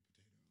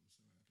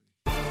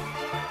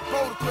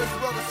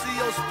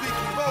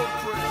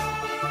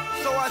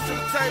Watch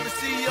Entertainment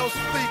CEO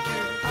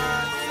speaking.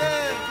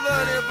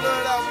 Blood in,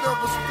 blood out,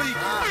 member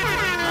speaking.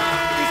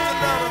 East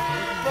Atlanta,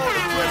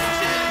 Boulder Crest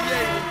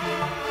affiliated.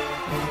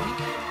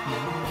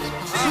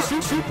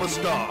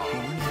 Superstar.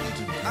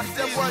 I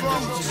said what you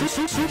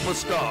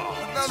Superstar.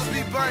 another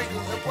be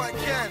banger. That boy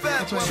can.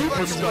 Fat boy,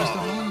 Superstar.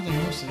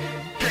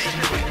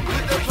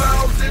 Put the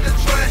pounds in the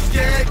trash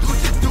can,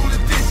 Gucci do the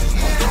dishes.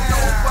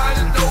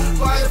 Nobody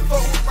fuck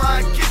with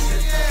my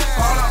kitchen.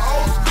 All the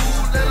old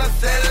school, then I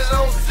set it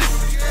on 60.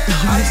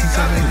 Listen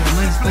to it.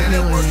 Mine's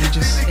oatmeal and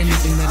just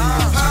anything that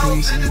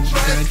involves grease and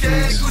fried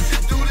foods.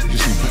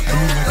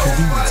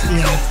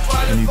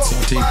 I need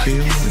sauteed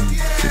kale and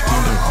 15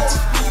 donuts.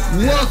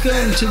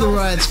 Welcome to the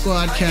Riot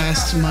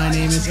Squadcast. My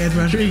name is Ed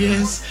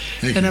Rodriguez,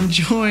 Thank and you. I'm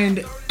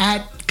joined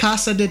at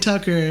Casa de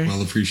Tucker,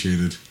 Well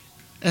appreciated.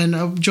 and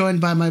I'm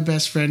joined by my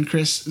best friend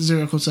Chris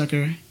Zurichel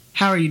Tucker.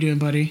 How are you doing,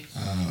 buddy?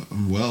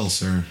 I'm well,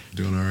 sir.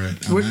 Doing all right.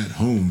 I'm We're- at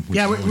home. which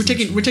Yeah, is we're always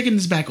taking nice. we're taking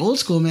this back old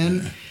school,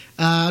 man.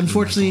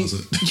 Unfortunately,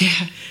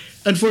 closet.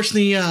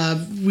 unfortunately,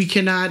 we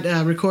cannot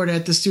record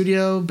at the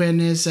studio. Ben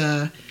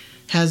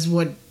has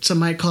what some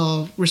might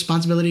call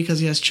responsibility because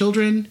he has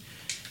children.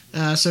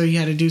 So he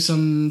had to do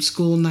some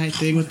school night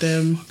thing with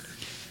them.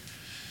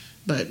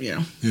 But, you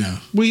know, Yeah.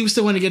 we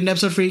still want to get an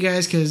episode for you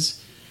guys because,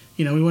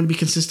 you know, we want to be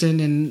consistent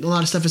and a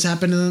lot of stuff has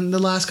happened in the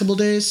last couple of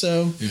days.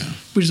 So Yeah.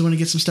 we just want to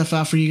get some stuff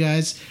out for you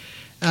guys.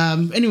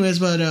 Anyways,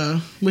 but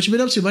what you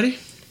been up to, buddy?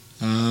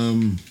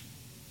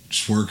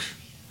 Just work.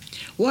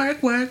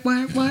 Work.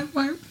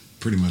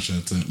 Pretty much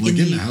that's it. Like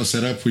getting the house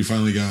set up, we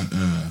finally got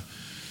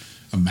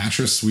a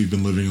mattress. We've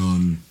been living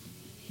on.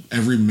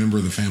 Every member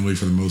of the family,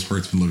 for the most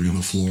part, has been living on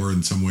the floor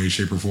in some way,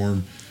 shape, or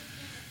form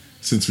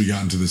since we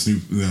got into this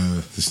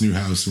new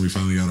house, and we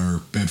finally got our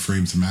bed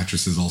frames and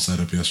mattresses all set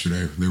up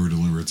yesterday. They were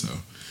delivered, so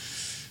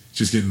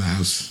just getting the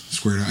house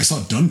squared out. I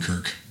saw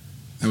Dunkirk.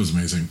 That was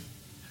amazing.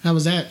 How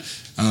was that?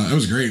 That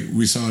was great.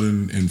 We saw it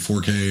in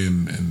 4K,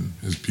 and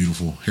it was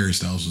beautiful. Harry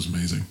Styles was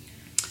amazing.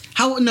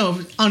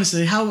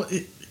 Honestly,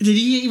 did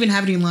he even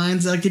have any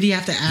lines? Like, did he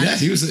have to act? Yeah,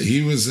 he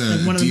was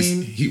Like one of the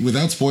main- he,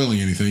 without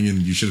spoiling anything,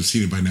 and you should have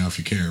seen it by now if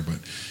you care. But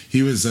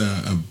he was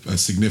a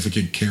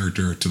significant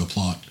character to the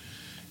plot,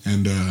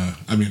 and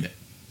I mean,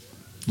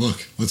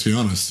 look, let's be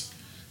honest,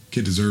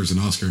 kid deserves an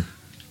Oscar.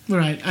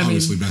 Right.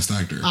 Obviously, best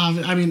actor. I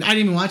didn't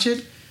even watch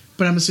it,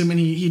 but I'm assuming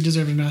he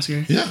deserved an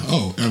Oscar. Yeah.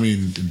 Oh, I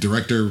mean,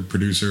 director,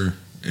 producer,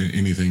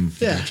 anything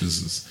Yeah.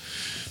 touches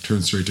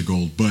turns straight to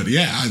gold. But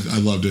yeah, I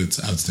loved it.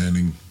 It's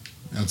outstanding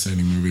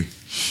movie.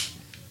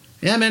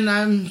 Yeah, man.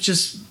 I've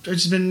just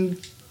been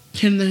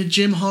hitting the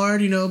gym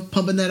hard. You know,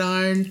 pumping that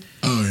iron.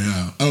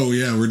 Oh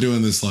yeah. We're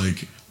doing this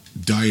like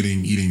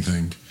dieting, eating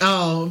thing.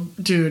 Oh,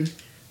 dude,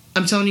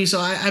 I'm telling you. So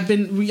I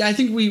think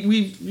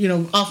we you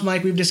know, off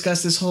mic we've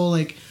discussed this whole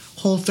like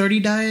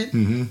Whole30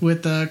 diet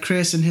with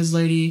Chris and his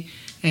lady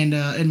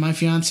and my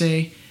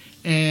fiance,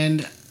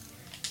 and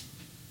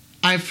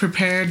I've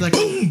prepared like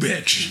Boom,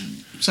 bitch.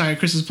 Sorry,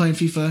 Chris is playing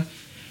FIFA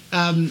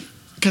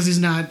because he's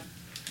not,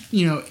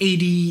 you know,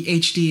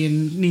 ADHD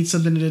and needs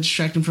something to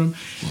distract him from.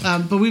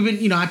 But we've been,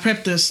 you know, I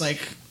prepped this like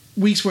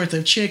week's worth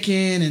of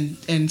chicken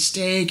and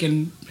steak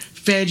and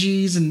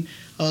veggies and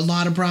a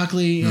lot of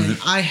broccoli, and Right.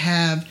 I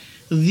have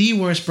the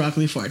worst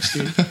broccoli farts,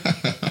 dude.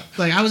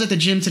 Like, I was at the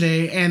gym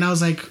today, and I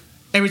was like,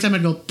 every time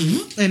I'd go,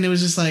 and it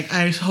was just like,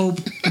 I hope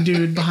the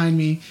dude behind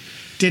me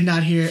did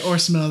not hear or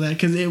smell that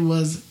because it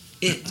was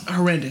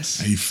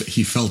horrendous. He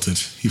felt it.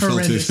 He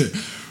Horrendous. felt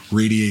it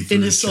radiate through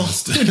In his soul.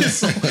 chest. In his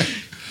soul.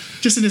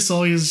 Just in his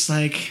soul, he was just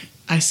like,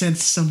 I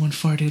sensed someone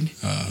farted.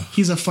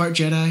 He's a fart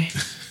Jedi.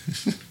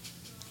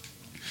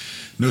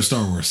 No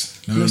Star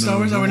Wars. No Star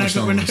Wars? No We're more not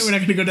Star going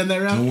Wars. to go down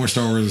that route? No more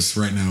Star Wars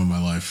right now in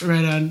my life.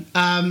 Right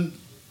on.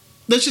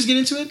 Let's just get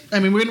into it. I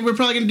mean, we're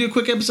probably going to do a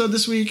quick episode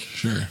this week.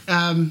 Sure.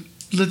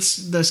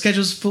 The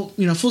schedule's full,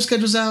 you know, full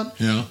schedule's out.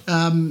 Yeah.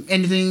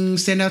 Anything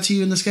stand out to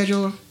you in the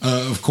schedule?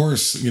 Of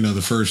course, you know,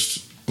 the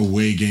first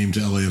away game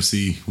to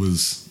LAFC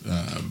was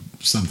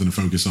something to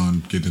focus on,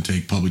 getting to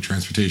take public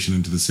transportation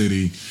into the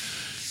city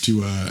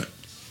to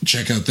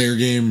check out their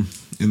game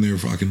in their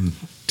fucking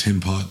tin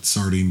pot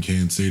sardine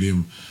can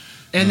stadium.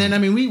 And then, I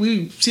mean,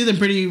 we see them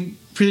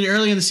pretty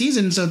early in the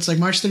season, so it's like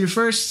March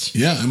 31st.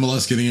 Yeah,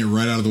 MLS getting it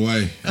right out of the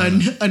way.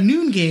 A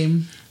noon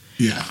game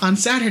Yeah. on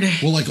Saturday.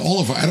 Well, like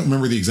all of our, I don't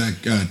remember the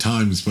exact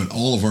times, but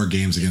all of our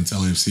games against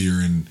LAFC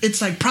are in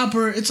It's like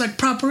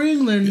proper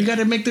England. You got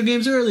to make the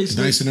games early.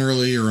 So nice and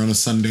early, or on a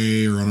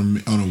Sunday, or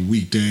on a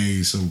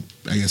weekday. So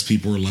I guess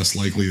people are less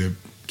likely to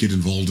get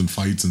involved in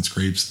fights and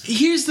scrapes.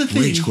 here's the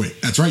thing. Rage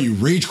quit. That's right. You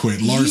rage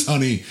quit.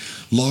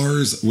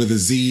 Lars with a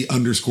Z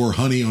 _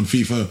 honey on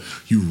FIFA.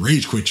 You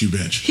rage quit, you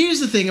bitch. Here's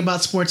the thing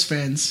about sports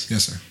fans.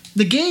 Yes, sir.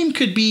 The game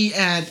could be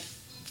at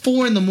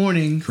 4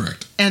 a.m.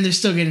 Correct. and they're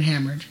still getting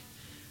hammered.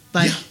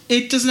 Like, Yeah.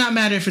 it does not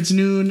matter if it's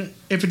noon,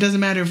 if it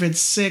doesn't matter if it's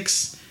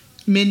 6,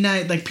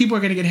 midnight. Like, people are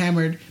going to get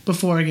hammered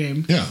before a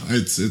game. Yeah,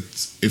 it's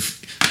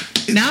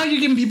Now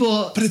you're giving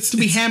people But it's- to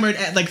be it's- hammered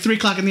at like 3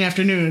 o'clock in the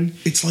afternoon.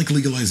 like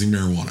legalizing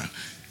marijuana.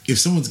 if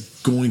someone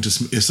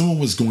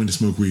was going to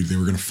smoke weed, they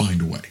were going to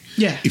find a way.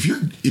 Yeah. If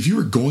you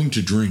were going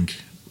to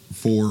drink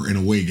for an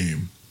away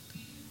game,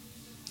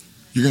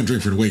 you're going to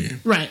drink for an away game.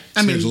 Right.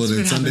 Schedule it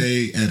it's at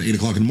Sunday at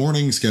 8:00 in the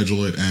morning.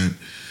 Schedule it at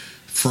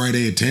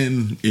Friday at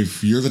 10.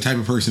 If you're the type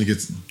of person who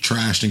gets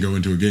trashed and go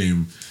into a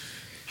game,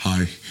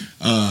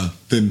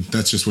 then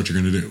that's just what you're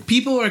going to do.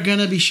 People are going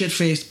to be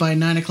shit-faced by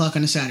 9 o'clock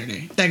on a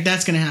Saturday.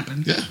 That's going to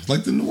happen. Yeah,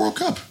 like in the World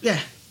Cup. Yeah.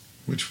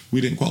 Which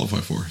we didn't qualify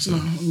for. So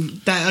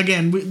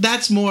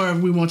That's more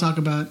we won't talk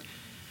about.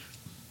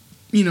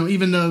 You know,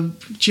 even though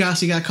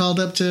Giassi got called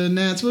up to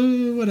Nats,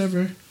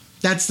 whatever.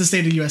 That's the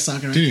state of U.S.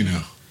 soccer. Did you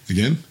know?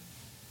 Again?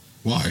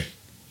 Why?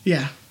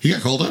 Yeah. He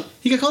got called up?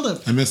 He got called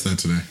up. I missed that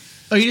today.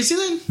 Oh, you didn't see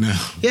that? No.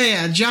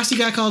 Yeah. Giassi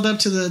got called up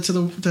to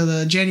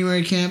the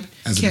January camp.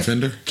 As a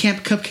defender?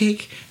 Camp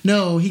Cupcake.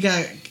 No, he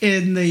got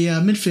in the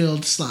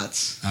midfield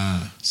slots.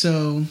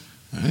 So,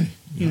 hey,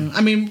 you know,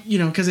 I mean, you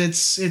know, because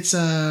it's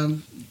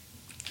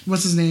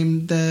what's his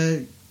name?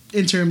 The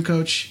interim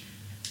coach,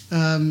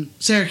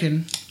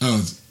 Sarakin.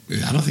 Oh,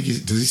 I don't think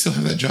does he still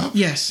have that job?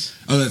 Yes.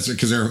 Oh, that's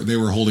because they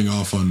were holding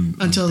off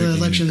until the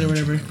elections or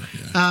whatever.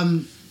 Yeah.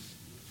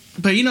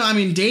 But you know, I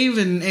mean, Dave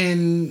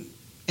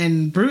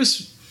and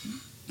Bruce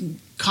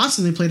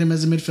constantly played him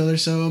as a midfielder,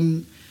 so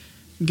I'm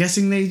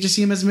guessing they just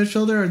see him as a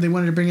midfielder, or they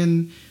wanted to bring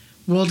in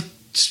world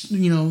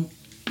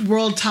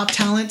top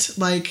talent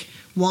like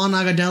Juan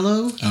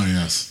Agudelo. Oh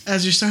yes,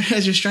 as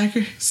your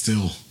striker.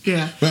 Still,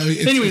 yeah. Well,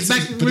 anyways,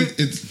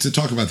 to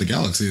talk about the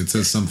Galaxy, it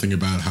says something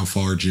about how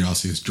far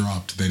Giassi has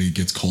dropped that he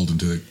gets called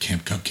into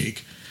Camp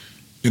Cupcake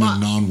in a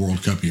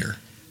non-World Cup year.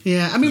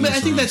 Yeah, I mean, but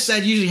I think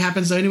that usually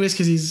happens though, anyways,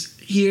 because he's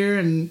here,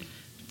 and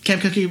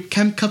Camp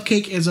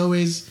Cupcake is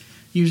always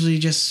usually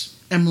just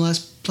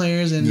MLS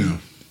players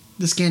and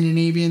the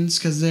Scandinavians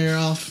because they're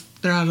out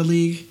of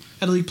league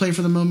play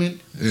for the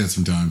moment. They had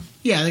some time.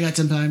 Yeah, they got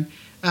some time.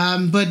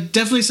 But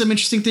definitely some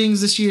interesting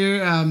things this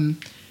year.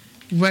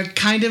 We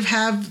kind of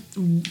have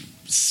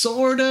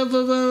sort of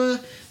a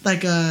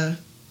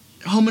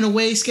home and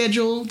away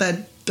schedule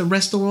that the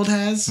rest of the world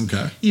has.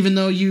 Okay. Even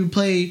though you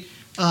play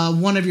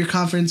one of your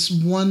conference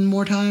one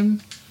more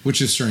time.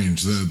 Which is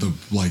strange. The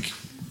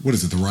what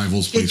is it? The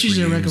rivals play it's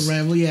usually a record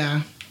rival,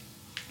 yeah.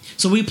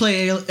 So we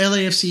play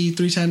LAFC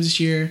 3 times this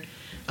year.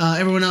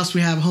 Everyone else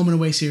we have home and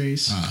away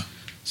series.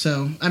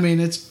 So I mean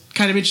it's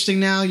kind of interesting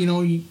now. You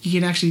know you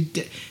can actually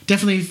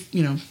definitely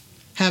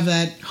have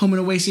that home and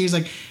away series.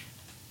 Like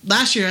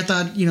last year, I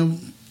thought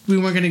we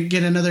weren't going to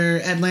get another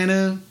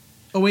Atlanta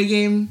away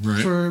game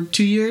for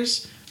 2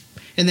 years,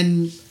 and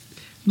then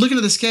looking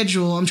at the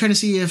schedule, I'm trying to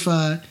see if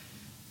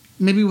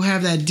maybe we'll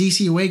have that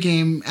DC away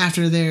game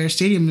after their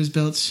stadium is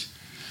built.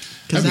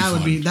 Because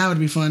that would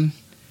be fun.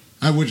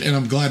 I would, and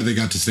I'm glad they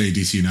got to stay at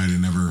DC United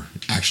and never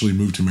actually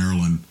moved to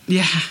Maryland.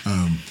 Yeah.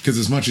 Because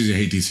as much as you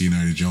hate DC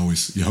United, you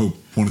hope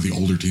one of the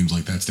older teams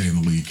like that stay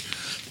in the league.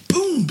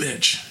 Boom,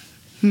 bitch.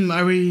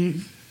 Are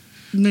we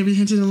maybe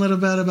hinting a little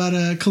bit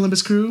about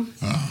Columbus Crew?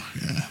 Oh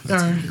yeah,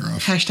 that's gonna be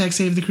rough. Hashtag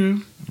Save the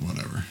Crew.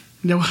 Whatever.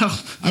 No,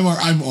 well,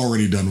 I'm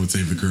already done with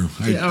Save the Crew.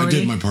 I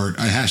did my part.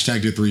 I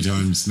hashtagged it 3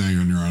 times. Now you're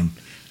on your own.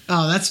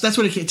 Oh, that's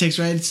what it takes,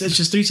 right? It's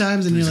just 3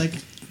 times, and you're like.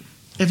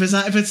 If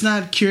it's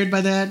not cured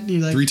by that,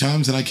 you're like 3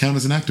 times, and I count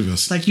as an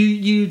activist. Like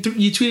you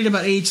tweeted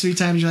about AIDS 3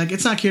 times. You're like,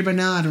 it's not cured by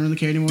now. I don't really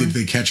care anymore. Did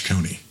they catch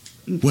Coney?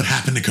 What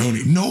happened to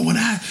Coney? No one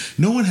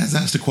has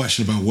asked a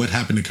question about what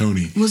happened to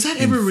Coney. Was that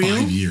ever real?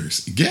 5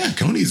 years. Yeah,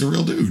 Coney's a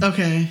real dude.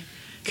 Okay,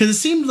 because it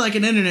seemed like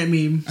an internet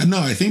meme. No,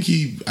 I think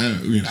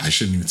I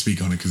shouldn't even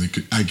speak on it because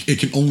it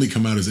can only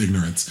come out as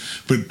ignorance.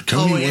 But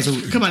Coney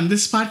come on,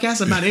 this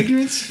podcast about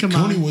ignorance.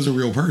 Coney was a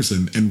real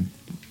person, and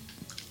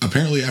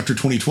apparently after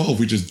 2012,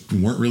 we just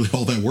weren't really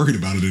all that worried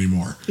about it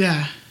anymore.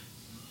 Yeah.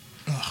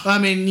 Well, I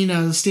mean,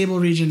 the stable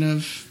region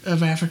of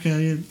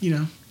Africa,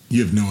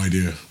 You have no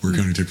idea where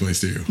Coney took place,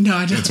 do you? No,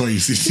 I don't. That's why you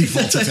see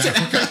default as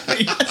Africa.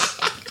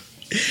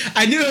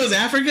 I knew it was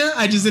Africa.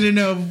 I just didn't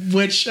know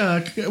which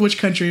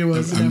country it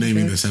was. I'm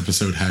naming this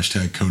episode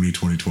hashtag Coney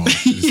 2012.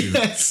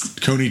 Yes.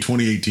 Coney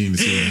 2018 to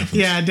see what happens.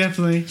 Yeah,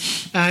 definitely.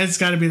 It's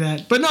got to be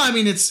that. But no, I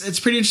mean, it's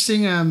pretty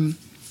interesting.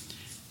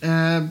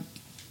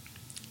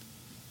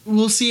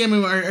 We'll see. I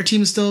mean, our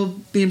team is still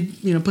being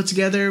put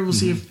together. We'll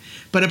see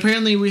but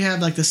apparently we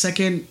have like the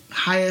second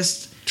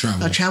highest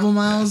travel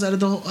miles out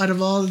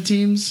of all the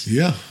teams.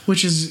 Yeah,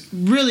 which is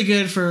really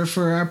good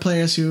for our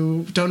players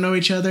who don't know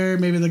each other.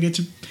 Maybe they'll get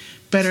to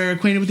better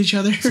acquainted with each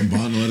other. Some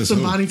bonding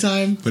certainly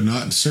time,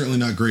 but certainly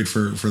not great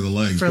for the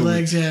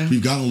legs. Yeah.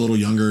 We've gotten a little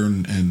younger,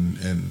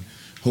 and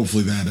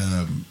hopefully that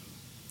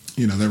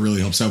that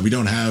really helps out. We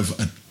don't have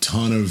a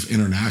ton of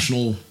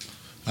international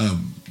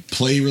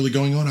play really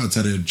going on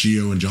outside of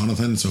Gio and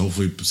Jonathan, so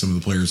hopefully some of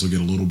the players will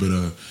get a little bit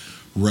of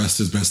rest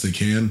as best they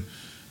can.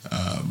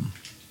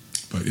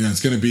 But yeah,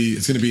 it's gonna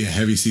be a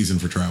heavy season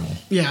for travel.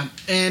 Yeah,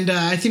 and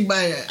I think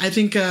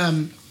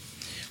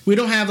we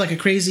don't have like a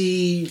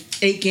crazy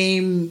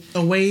 8-game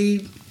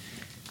away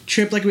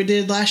trip like we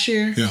did last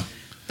year. Yeah,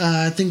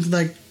 I think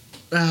like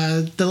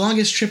the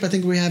longest trip I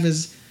think we have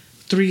is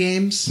 3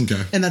 games.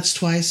 Okay, and that's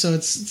twice, so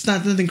it's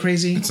not nothing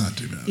crazy. It's not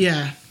too bad.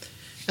 Yeah,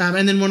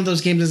 And then one of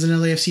those games is an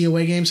LAFC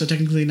away game, so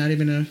technically not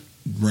even a...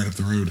 Right up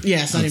the road.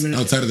 Yeah, it's not even...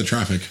 outside of the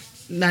traffic.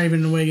 Not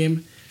even an away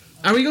game.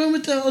 Are we going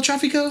with the El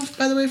Trafico,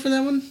 by the way, for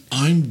that one?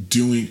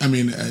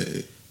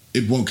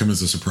 It won't come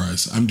as a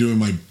surprise. I'm doing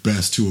my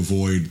best to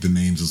avoid the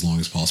names as long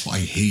as possible. I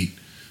hate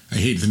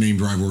the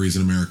named rivalries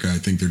in America. I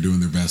think they're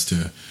doing their best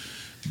to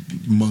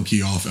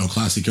monkey off El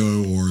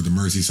Clasico or the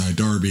Merseyside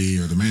Derby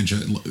or the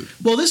Manchester.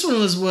 Well, this one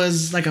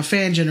was like a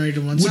fan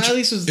generated one, so at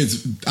least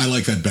I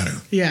like that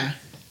better. Yeah,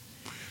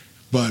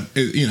 but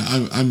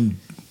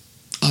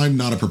I'm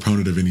not a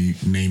proponent of any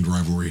named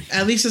rivalry.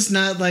 At least it's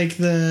not like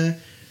the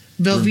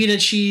Velveeta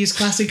Cheese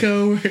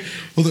Clasico.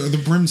 Well,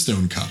 the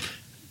Brimstone Cup.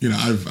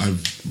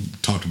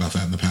 I've talked about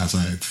that in the past.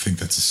 I think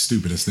that's the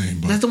stupidest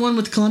name. But that's the one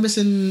with Columbus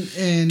and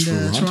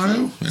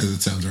Toronto.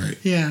 That sounds right.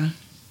 Yeah.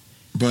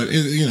 But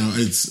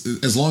it's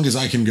as long as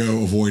I can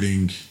go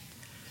avoiding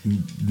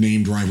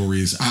named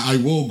rivalries, I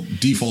will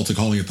default to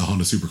calling it the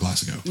Honda Super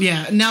Classico.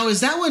 Yeah. Now,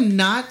 is that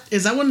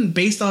one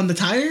based on the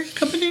tire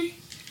company?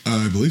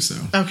 I believe so.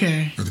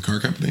 Okay. Or the car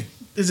company?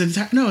 Is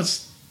it? No,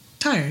 it's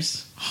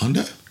tires.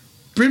 Honda?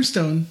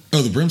 Brimstone.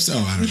 Oh, the Brimstone.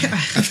 Oh, I don't know. Yeah.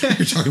 I thought you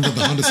were talking about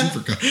the Honda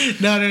Super Cup.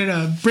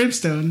 No.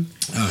 Brimstone.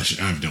 I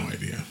have no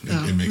idea.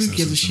 It makes no sense. Who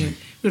gives a shit?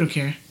 We don't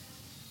care.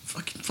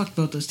 Fuck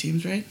both those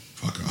teams, right?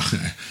 Fuck off.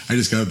 I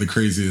just got the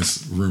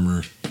craziest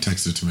rumor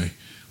texted to me,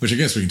 which I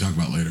guess we can talk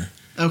about later.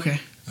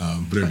 Okay.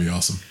 But it'd be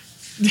awesome.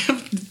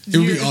 It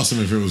would be awesome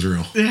if it was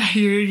real. Yeah,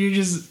 you're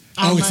just...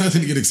 it's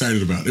nothing to get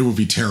excited about. It would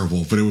be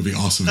terrible, but it would be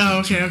awesome.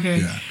 Okay.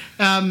 Yeah.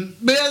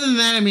 But other than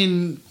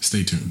that,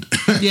 stay tuned.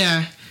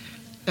 Yeah.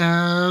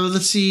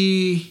 Let's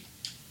see.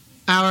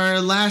 Our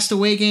last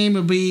away game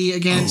will be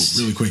against...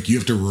 Oh, really quick. You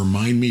have to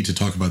remind me to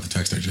talk about the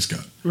text I just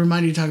got.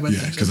 Remind you to talk about the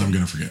text. Yeah, because I'm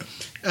going to forget.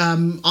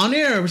 On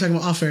air, or we're talking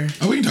about off air?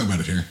 Oh, we can talk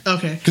about it here.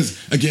 Okay. Because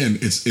again,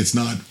 it's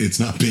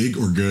not big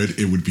or good.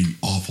 It would be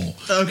awful.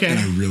 Okay. And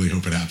I really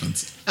hope it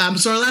happens.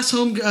 So our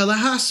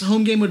last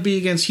home game would be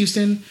against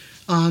Houston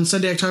on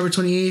Sunday, October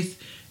 28th,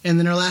 and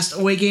then our last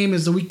away game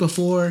is the week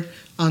before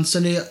on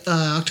Sunday,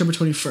 October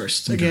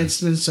 21st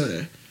against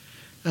Minnesota.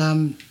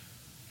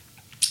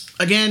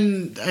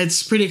 Again,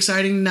 it's pretty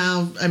exciting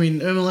now.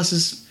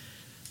 MLS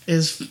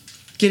is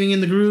getting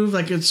in the groove.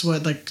 Like it's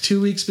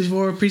 2 weeks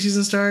before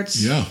preseason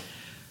starts. Yeah.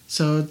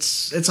 So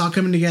it's all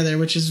coming together,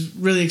 which is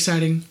really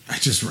exciting.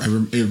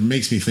 It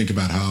makes me think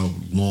about how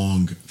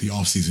long the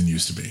offseason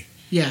used to be.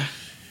 Yeah.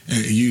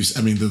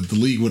 The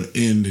league would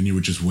end and you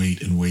would just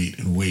wait and wait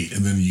and wait.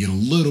 And then you get a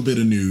little bit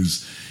of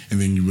news and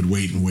then you would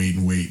wait and wait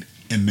and wait.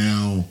 And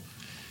now,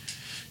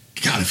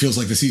 God, it feels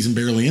like the season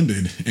barely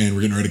ended and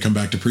we're getting ready to come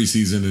back to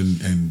preseason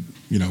and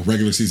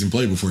regular season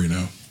play before you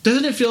know.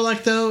 Doesn't it feel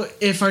like, though,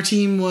 if our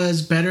team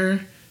was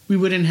better, we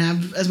wouldn't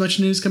have as much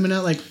news coming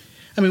out?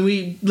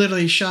 We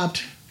literally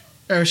shipped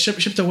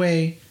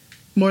away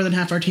more than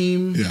half our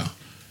team. Yeah.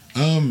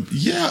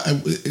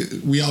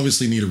 We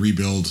obviously need a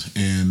rebuild,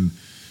 and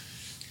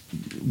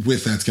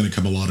with that's going to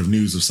come a lot of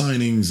news of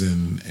signings,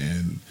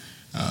 and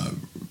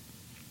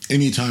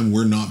anytime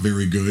we're not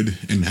very good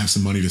and have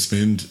some money to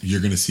spend,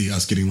 you're going to see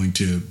us getting linked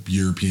to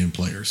European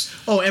players.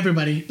 Oh,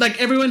 everybody.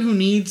 Everyone who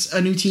needs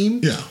a new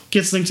team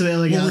gets linked to the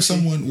LA Galaxy.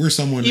 We're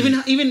someone.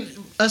 Even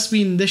us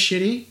being this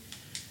shitty,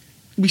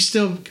 we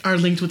still are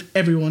linked with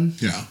everyone.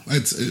 Yeah.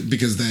 It's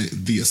because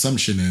the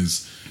assumption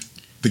is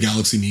the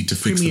Galaxy need to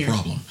fix the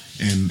problem.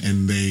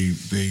 And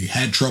they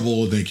had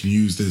trouble. They can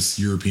use this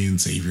European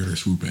savior to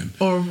swoop in.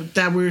 Or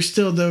that we're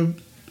still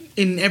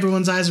in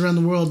everyone's eyes around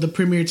the world, the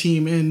premier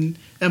team in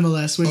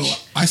MLS.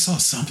 Which I saw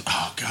something.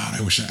 Oh God, I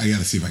got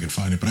to see if I can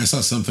find it. But I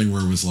saw something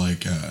where it was I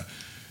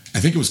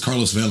think it was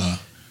Carlos Vela.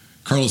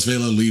 Carlos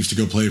Vela leaves to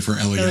go play for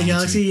LA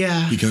Galaxy.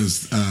 Yeah,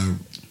 because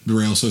the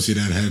Real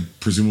Sociedad had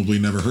presumably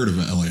never heard of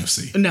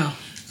LAFC. No.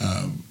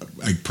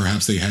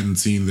 Perhaps they hadn't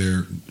seen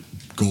their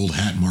gold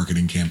hat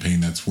marketing campaign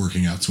that's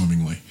working out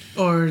swimmingly,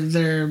 or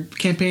their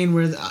campaign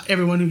where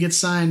everyone who gets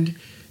signed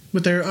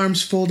with their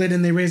arms folded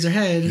and they raise their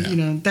head.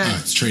 Yeah.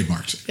 That it's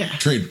trademarked. Yeah,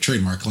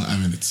 trademark.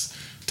 It's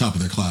top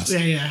of their class.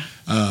 Yeah.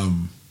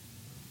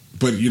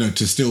 But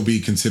to still be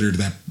considered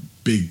that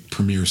big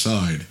premier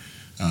side,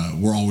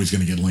 we're always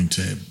going to get linked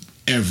to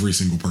every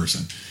single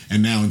person.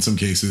 And now, in some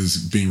cases,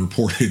 being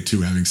reported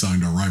to having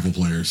signed our rival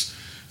players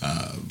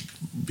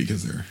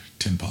because they're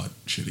tin pot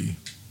shitty.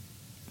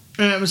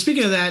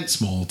 Speaking of that,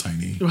 small,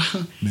 tiny,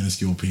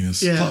 minuscule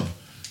penis club.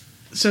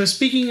 So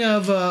speaking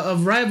of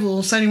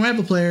signing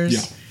rival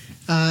players,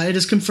 it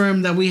is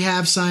confirmed that we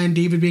have signed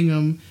David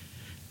Bingham.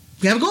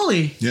 We have a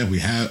goalie. Yeah, we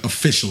have a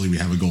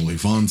goalie.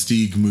 Von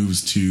Steeg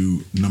moves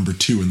to number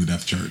 2 in the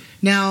depth chart.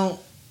 Now,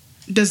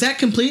 does that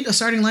complete a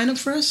starting lineup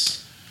for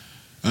us?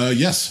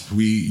 Yes,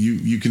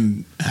 you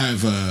can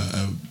have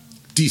a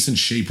decent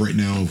shape right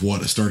now of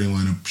what a starting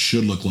lineup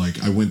should look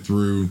like. I went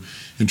through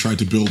and tried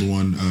to build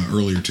one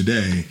earlier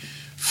today,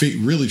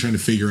 really trying to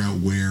figure out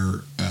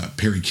where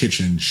Perry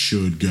Kitchen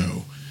should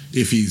go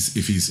if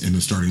he's in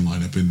the starting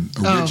lineup. And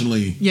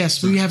originally,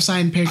 yes, we have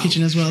signed Perry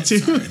Kitchen as well too.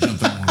 Sorry, I jumped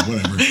that one.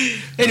 Whatever.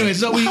 Anyway,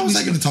 so how was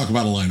I going to talk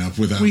about a lineup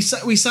without?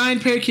 We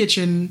signed Perry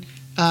Kitchen.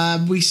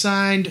 We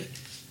signed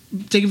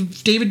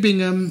David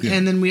Bingham, Yeah.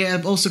 and then we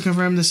have also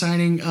confirmed the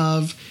signing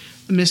of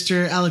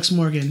Mr. Alex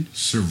Morgan.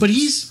 But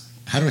he's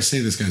How do I say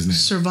this guy's name?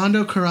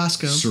 Servando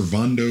Carrasco.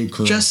 Servando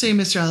Carrasco. Just say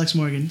Mr. Alex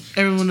Morgan.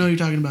 Everyone will know who you're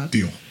talking about.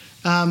 Deal.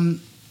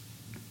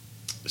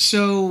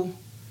 So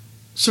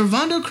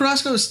Servando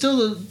Carrasco is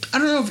still. I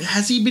don't know.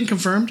 Has he been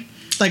confirmed?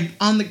 Like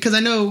on the because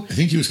I know. I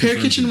think he was Pear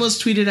confirmed. Kitchen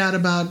was tweeted out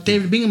about.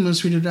 David Bingham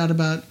was tweeted out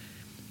about.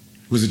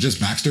 Was it just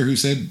Baxter who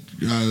said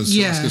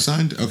Carrasco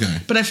signed? Okay.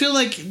 But I feel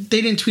like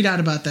they didn't tweet out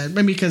about that.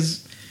 Maybe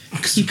because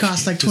he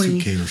cost like Just who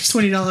cares?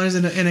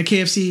 $20 in a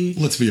KFC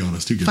Let's be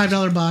honest. Who gives a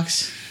 $5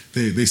 box.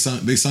 They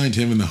signed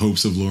him in the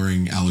hopes of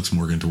luring Alex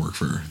Morgan to work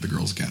for the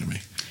Girls Academy.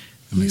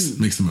 It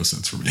makes the most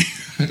sense for me.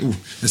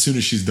 As soon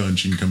as she's done,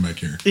 she can come back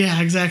here. Yeah,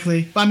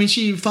 exactly. I mean,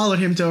 she followed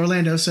him to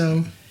Orlando,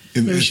 so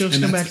maybe she'll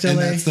come back to LA. And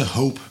that's the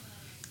hope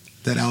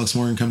that Alex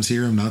Morgan comes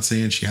here. I'm not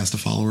saying she has to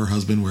follow her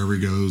husband wherever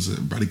he goes.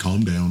 Everybody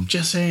calm down.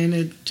 Just saying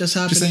it just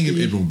happened. Just saying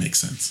it will make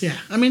sense. Yeah,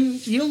 I mean,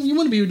 you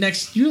want to be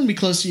next. You want to be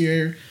close to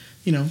your,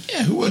 who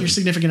wouldn't? your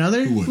significant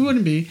other. Who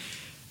wouldn't be?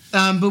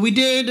 But we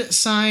did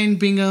sign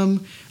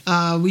Bingham.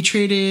 We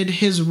traded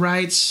his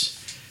rights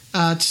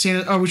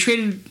we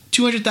traded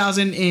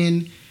 $200,000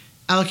 in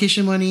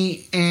allocation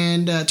money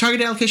and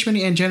target allocation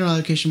money and general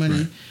allocation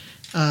money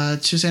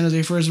to San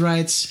Jose for his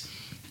rights.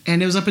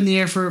 And it was up in the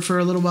air for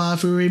a little while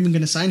if we were even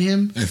going to sign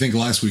him. I think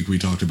last week we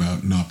talked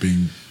about not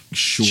being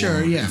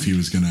sure if he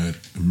was going to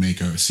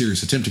make a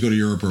serious attempt to go to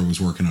Europe or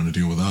was working on a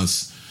deal with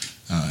us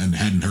and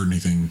hadn't heard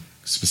anything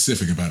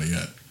specific about it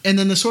yet. And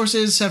then the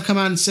sources have come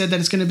out and said that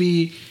it's going to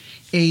be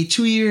a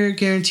 2-year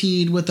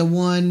guaranteed with a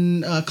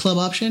one club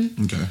option.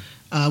 Okay.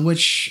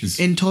 Which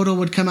in total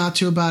would come out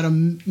to about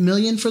 $1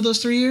 million for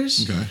those 3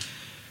 years. Okay.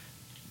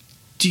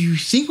 Do you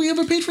think we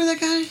overpaid for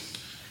that guy?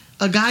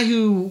 A guy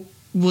who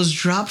was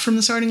dropped from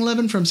the starting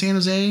 11 from San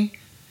Jose?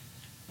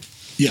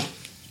 Yeah.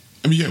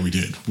 I mean, yeah, we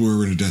did. We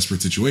were in a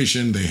desperate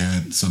situation. They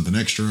had something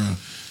extra.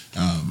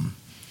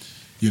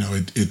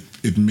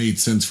 It made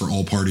sense for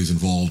all parties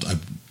involved.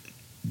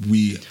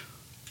 We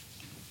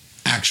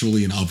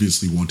actually and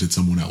obviously wanted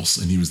someone else,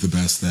 and he was the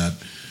best that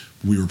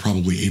we were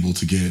probably able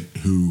to get,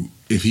 who,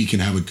 if he can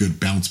have a good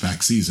bounce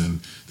back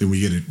season, then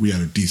we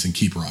had a decent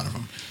keeper out of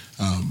him.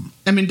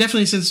 I mean,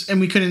 definitely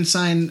and we couldn't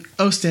sign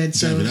Osted,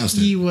 so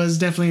he was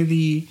definitely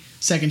the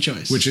second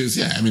choice. Which is,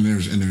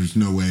 there's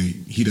no way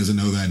he doesn't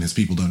know that and his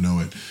people don't know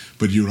it.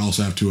 But you would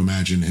also have to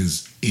imagine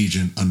his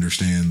agent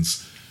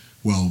understands,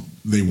 well,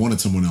 they wanted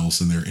someone else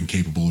and they're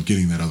incapable of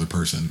getting that other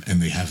person,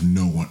 and they have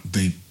no one.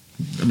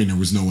 There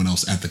was no one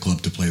else at the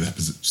club to play that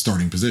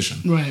starting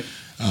position. Right.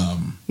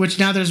 Which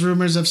now there's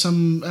rumors of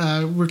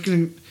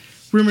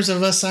rumors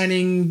of us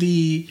signing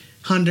the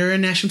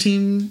Honduran national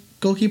team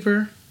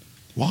goalkeeper.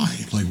 Why?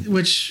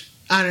 Which,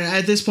 I don't know,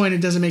 at this point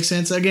it doesn't make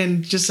sense.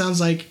 Again, just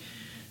sounds like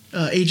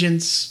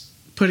agents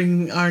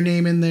putting our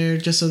name in there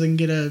just so they can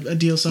get a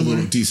deal somewhere. A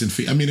little decent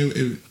fee. I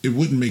mean, it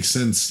wouldn't make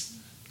sense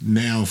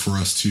now for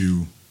us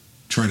to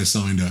try to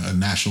sign a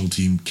national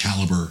team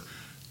caliber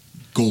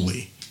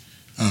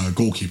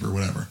goalkeeper,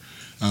 whatever,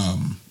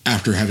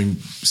 after having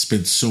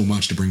spent so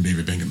much to bring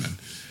David Bingham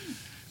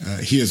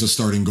in. He is a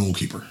starting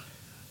goalkeeper.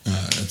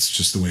 That's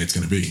just the way it's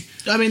going to be.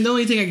 I mean, the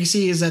only thing I can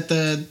see is that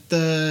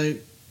the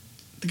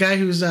guy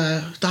who's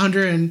the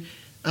Honduran,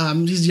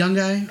 he's a young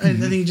guy. Mm-hmm. I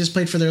think he just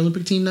played for their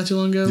Olympic team not too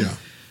long ago. Yeah.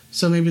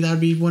 So maybe that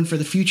would be one for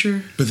the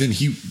future. But then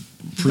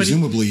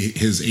presumably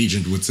his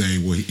agent would say,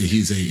 well,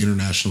 he's a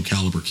international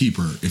caliber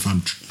keeper. If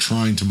I'm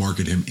trying to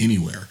market him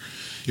anywhere,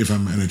 if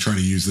I'm going to try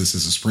to use this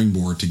as a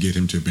springboard to get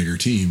him to a bigger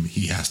team,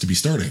 he has to be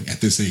starting at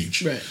this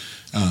age. Right.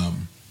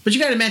 But you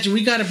got to imagine,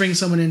 we got to bring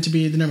someone in to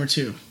be the number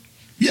 2.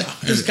 Yeah,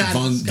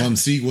 Von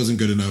Sieg wasn't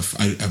good enough,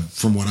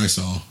 from what I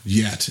saw,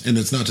 yet. And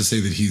it's not to say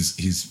that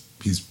he's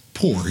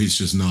poor. He's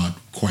just not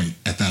quite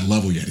at that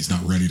level yet. He's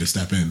not ready to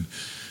step in.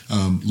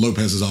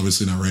 Lopez is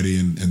obviously not ready,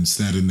 and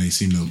Sneddon they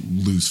seem to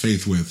lose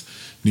faith with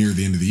near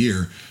the end of the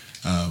year.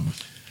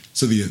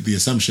 So the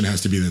assumption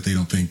has to be that they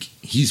don't think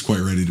he's quite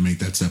ready to make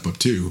that step up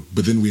too.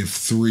 But then we have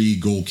 3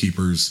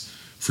 goalkeepers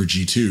for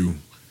G2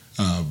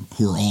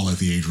 who are all at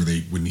the age where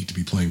they would need to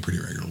be playing pretty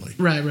regularly.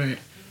 Right.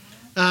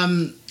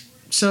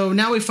 So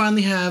now we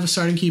finally have a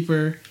starting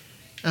keeper,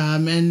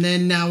 and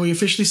then now we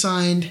officially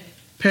signed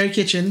Perry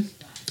Kitchen.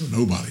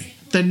 Nobody.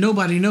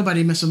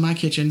 Nobody messed with my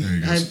kitchen. There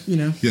you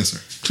go. Yes,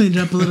 sir. Cleaned it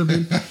up a little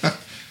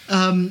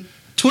bit.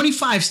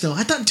 25 still.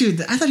 I thought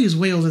he was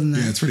way older than that.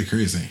 Yeah, it's pretty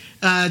crazy.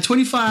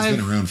 25. He's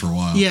been around for a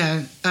while.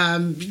 Yeah.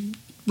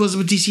 Was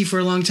with DC for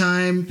a long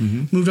time.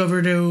 Mm-hmm. Moved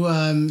over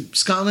to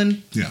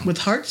Scotland with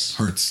Hearts.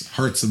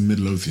 Hearts of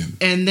Midlothian.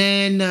 And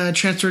then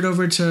transferred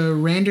over to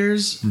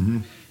Randers. Mm-hmm.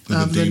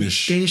 The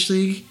Danish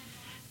league.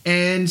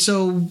 And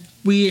so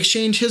we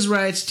exchanged his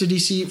rights to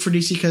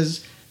DC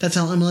because that's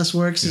how MLS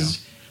works. Yeah.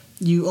 Is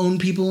you own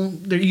people.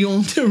 You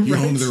own their rights. You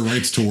own their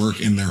rights to work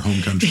in their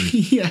home country.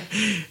 Yeah.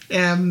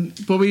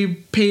 But we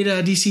paid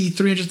DC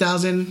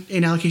 $300,000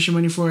 in allocation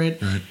money for it.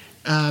 Right.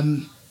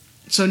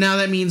 So now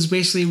that means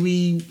basically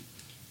we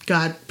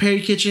got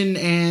Perry Kitchen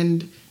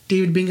and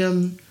David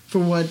Bingham for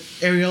what,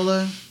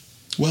 Areola?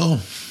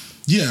 Well,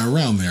 Yeah,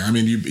 around there. I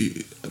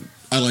mean,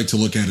 I like to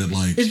look at it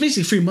like it's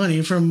basically free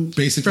money from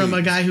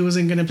a guy who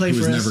wasn't going to play for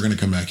us. He was never going to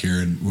come back here.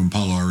 And when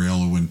Paulo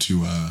Ariella went to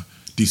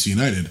DC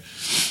United,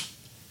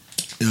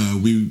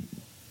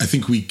 I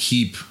think we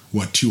keep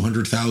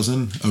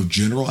 $200,000 of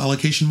general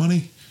allocation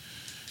money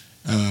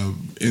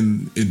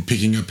in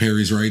picking up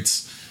Perry's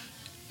rights.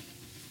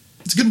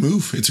 It's a good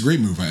move. It's a great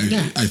move.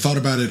 I thought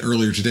about it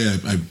earlier today.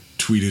 I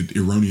tweeted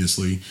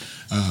erroneously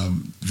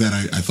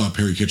that I thought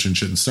Perry Kitchen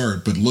shouldn't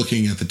start, but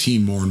looking at the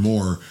team more and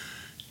more,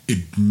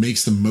 it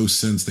makes the most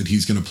sense that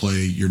he's going to play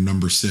your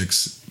number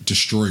 6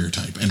 destroyer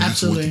type, and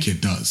that's what the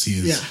kid does. He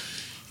is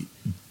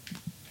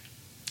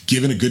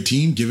given a good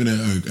team, given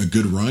a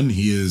good run.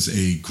 He is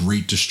a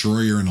great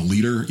destroyer and a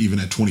leader, even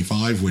at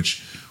 25,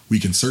 which we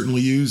can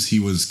certainly use. He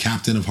was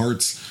captain of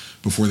Hearts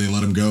before they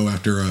let him go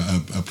after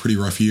a pretty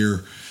rough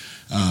year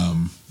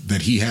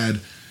that he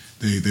had.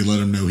 They let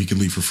him know he could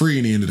leave for free,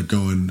 and he ended up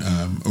going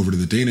over to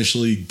the Danish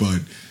league.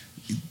 But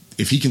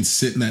if he can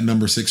sit in that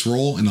number 6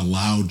 role and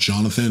allow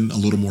Jonathan a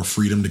little more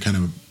freedom to kind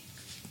of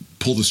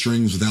pull the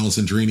strings with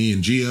Alessandrini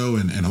and Gio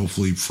and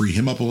hopefully free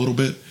him up a little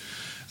bit,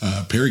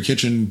 Perry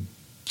Kitchen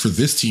for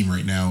this team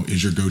right now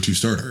is your go-to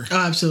starter. Oh,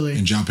 absolutely.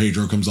 And João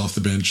Pedro comes off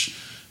the bench,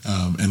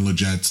 and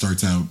Lletget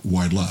starts out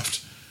wide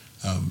left.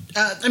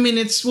 I mean,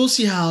 we'll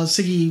see how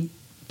Siggy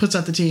puts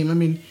out the team. I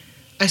mean,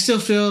 I still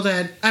feel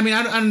that. I mean,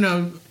 I don't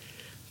know.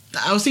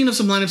 I was thinking of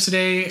some lineups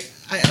today.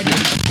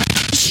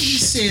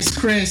 Jesus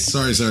Christ!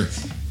 Sorry, sir.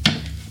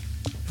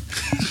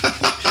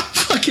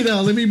 Fucking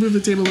hell! Let me move the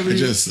table over here. I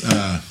just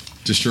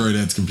destroyed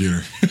Ed's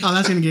computer. Oh,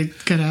 that's gonna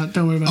get cut out.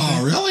 Don't worry about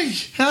that. Oh, really?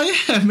 Hell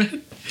yeah,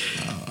 man.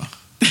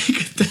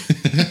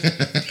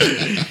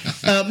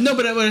 No,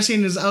 but what I was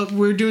saying is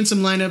we were doing some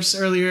lineups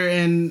earlier,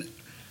 and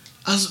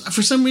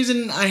for some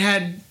reason I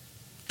had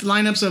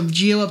lineups of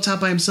Gio up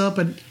top by himself,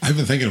 but I've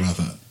been thinking about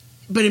that.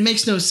 But it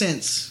makes no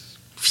sense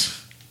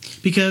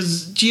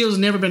because Gio's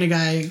never been a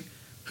guy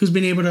who's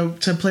been able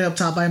to play up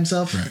top by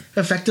himself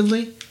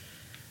effectively.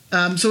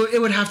 So it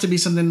would have to be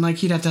something like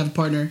he'd have to have a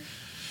partner.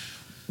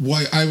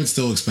 Why I would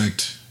still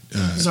expect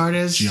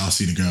Zardes,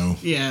 Gyasi to go,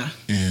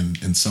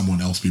 and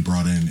someone else be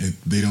brought in.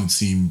 They don't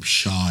seem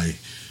shy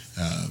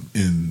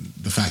in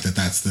the fact that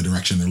that's the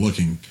direction they're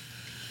looking.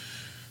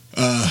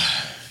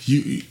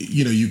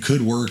 You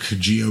could work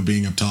Gio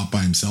being up top by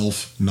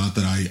himself. Not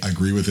that I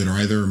agree with it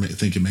either. Or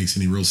think it makes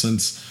any real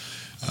sense.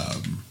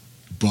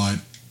 But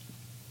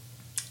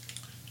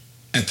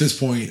at this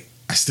point,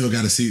 I still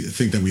got to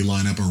think that we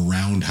line up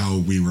around how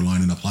we were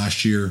lining up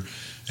last year,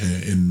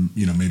 in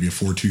maybe a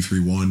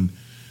 4-2-3-1.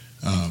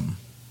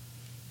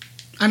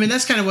 I mean,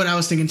 that's kind of what I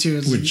was thinking too.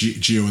 With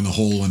Gio in the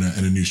hole and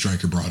a new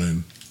striker brought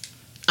in.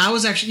 I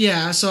was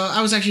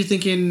actually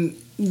thinking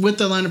with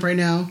the lineup right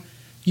now,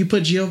 you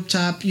put Gio up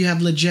top, you have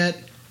Lletget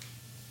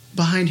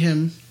behind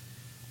him.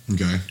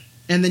 Okay.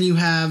 And then you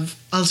have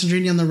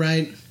Alessandrini on the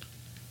right.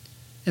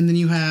 And then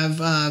you have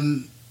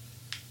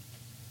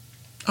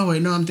what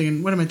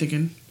am I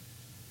thinking?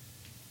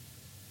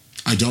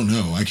 I don't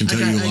know. I can tell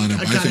you the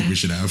lineup I think we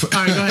should have. All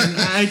right, go ahead.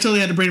 I totally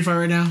had to brain fart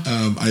right now.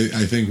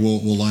 I think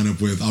we'll line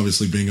up with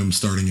obviously Bingham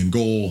starting in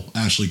goal,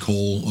 Ashley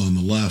Cole on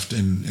the left,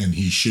 and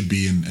he should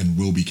be and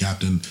will be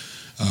captain.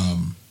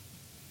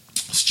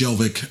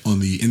 Stjelvik on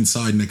the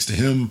inside next to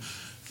him,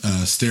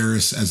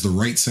 Steris as the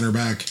right center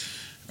back,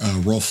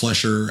 Rolf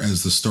Flesher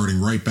as the starting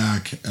right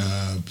back,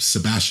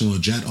 Sebastian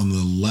Lletget on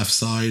the left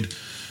side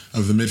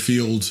of the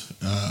midfield.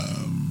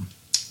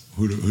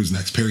 Who's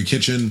next? Perry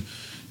Kitchen,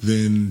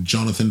 then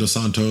Jonathan Dos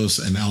Santos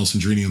and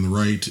Alessandrini on the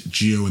right,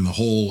 Gio in the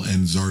hole,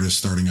 and Zardes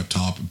starting up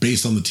top,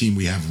 based on the team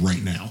we have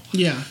right now.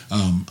 Yeah.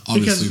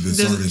 Obviously, because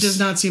it does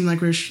not seem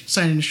like we're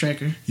signing a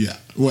striker. Yeah.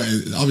 Well,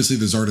 obviously,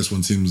 the Zardes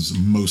one seems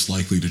most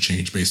likely to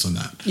change based on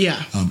that.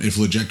 Yeah. If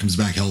Lletget comes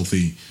back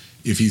healthy,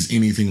 if he's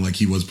anything like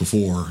he was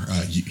before,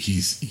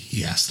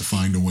 he has to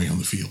find a way on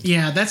the field.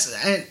 Yeah,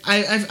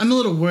 I'm a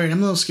little worried. I'm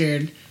a little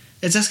scared.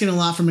 It's asking a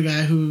lot from a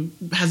guy who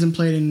hasn't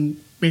played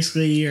in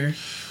basically a year.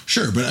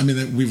 Sure, but I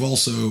mean, we've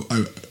also,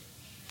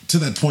 to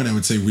that point, I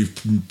would say we've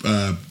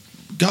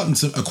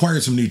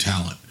acquired some new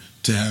talent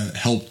to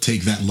help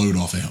take that load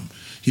off of him.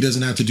 He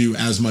doesn't have to do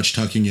as much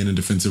tucking in and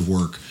defensive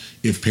work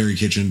if Perry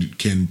Kitchen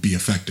can be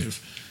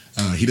effective.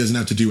 He doesn't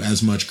have to do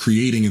as much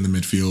creating in the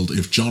midfield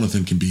if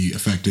Jonathan can be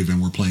effective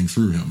and we're playing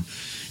through him.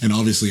 And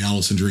obviously,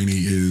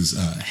 Alessandrini is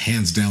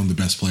hands down the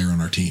best player on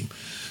our team.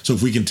 So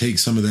if we can take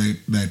some of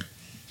that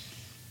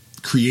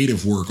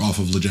creative work off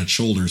of Lletget's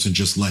shoulders and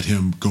just let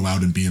him go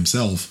out and be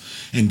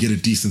himself and get a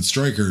decent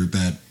striker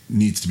that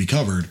needs to be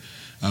covered,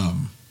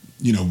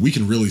 we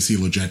can really see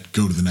Lletget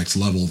go to the next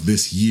level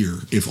this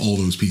year if all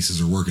those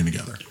pieces are working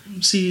together.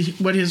 See,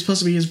 what is supposed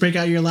to be his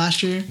breakout year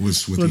last year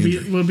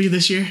will be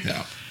this year.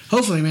 Yeah.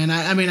 Hopefully, man.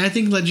 I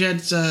think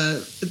Lletget's.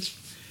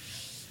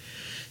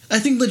 I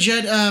think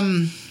Lletget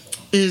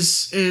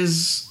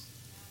is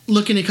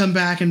looking to come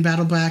back and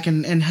battle back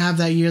and have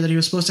that year that he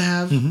was supposed to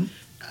have. Mm-hmm.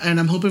 And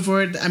I'm hoping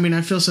for it. I mean,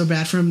 I feel so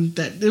bad for him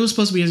that it was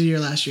supposed to be his year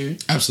last year.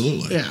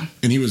 Absolutely. Yeah.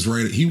 And he was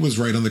right. He was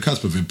right on the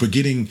cusp of it. But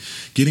getting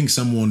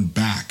someone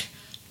back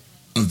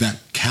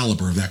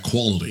caliber, of that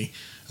quality,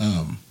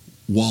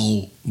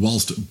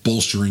 whilst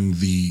bolstering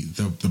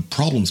the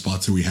problem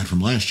spots that we had from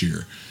last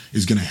year,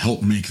 is going to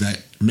help make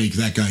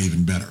that guy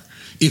even better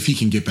if he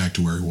can get back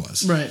to where he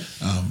was. Right.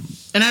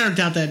 And I don't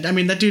doubt that. I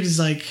mean, that dude is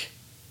like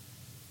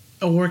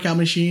a workout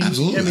machine.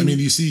 Absolutely. I mean,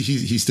 you see,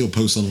 he still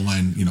posts on the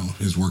line,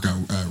 his workout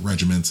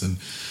regiments, and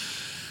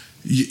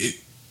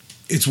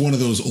it's one of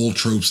those old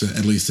tropes that,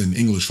 at least in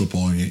English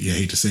football, and you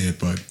hate to say it,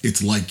 but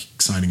it's like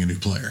signing a new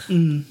player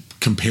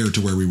compared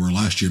to where we were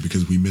last year,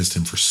 because we missed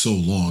him for so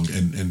long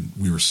and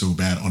we were so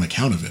bad on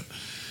account of it.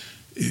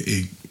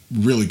 It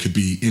really could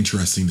be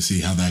interesting to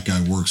see how that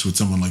guy works with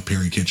someone like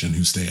Perry Kitchen,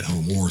 who stay at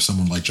home, or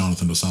someone like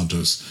Jonathan Dos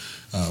Santos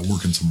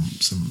working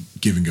some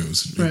give and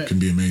goes. It can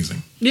be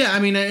amazing. Yeah, I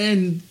mean,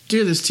 and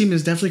dude, this team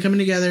is definitely coming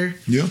together.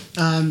 Yeah.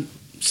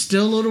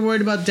 Still a little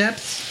worried about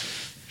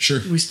depth.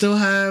 Sure. We still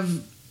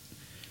have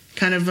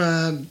kind of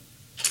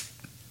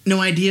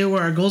no idea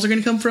where our goals are going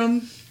to come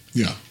from.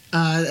 Yeah.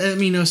 I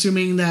mean,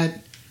 assuming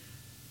that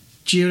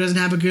Gio doesn't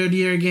have a good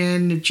year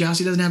again, if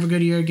Giassi doesn't have a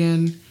good year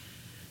again.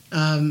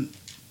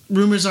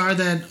 Rumors are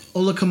that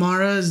Ola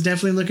Kamara is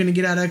definitely looking to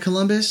get out of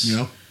Columbus.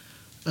 Yeah.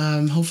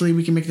 Hopefully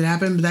we can make that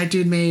happen. But that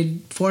dude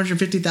made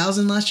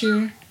 $450,000 last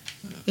year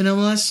in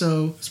MLS,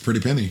 so it's a pretty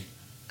penny.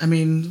 I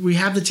mean, we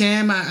have the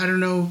TAM. I don't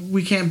know.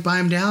 We can't buy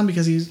him down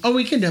because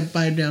we can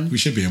buy him down. We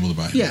should be able to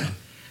buy him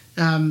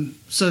down.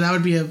 So that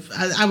would be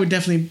I would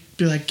definitely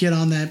be like, get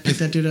on that, pick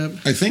that dude up.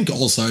 I think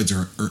all sides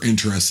are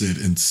interested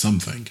in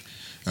something.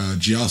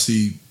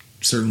 Giassi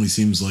certainly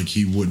seems like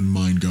he wouldn't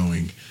mind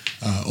going.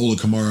 Ola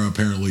Kamara,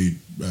 apparently,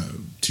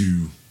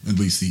 to at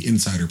least the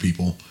insider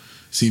people,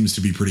 seems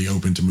to be pretty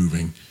open to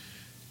moving.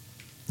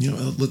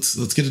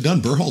 Let's get it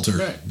done. Berhalter,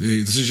 right.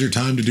 This is your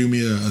time to do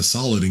me a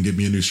solid and get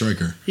me a new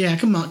striker. Yeah,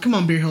 come on,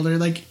 Berhalter.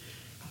 Like,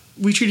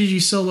 we treated you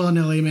so well in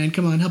LA, man.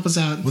 Come on, help us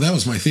out. Well, that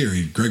was my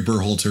theory. Greg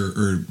Berhalter,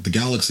 or the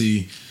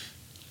Galaxy,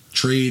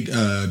 trade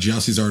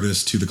Giassi's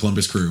artist to the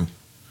Columbus Crew.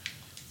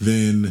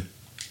 Then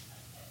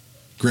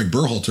Greg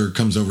Berhalter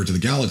comes over to the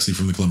Galaxy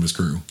from the Columbus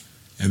Crew.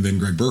 And then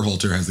Greg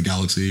Berhalter has the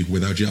Galaxy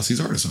without Giassi's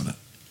artist on it.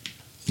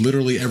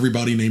 Literally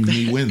everybody named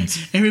me wins.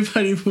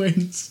 Everybody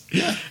wins.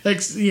 Yeah.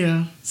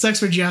 Sucks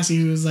for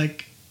Giassi, who was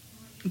like,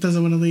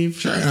 doesn't want to leave.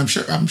 Sure, and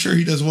I'm sure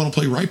he doesn't want to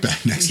play right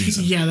back next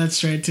season. Yeah,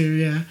 that's right too.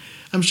 Yeah,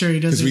 I'm sure he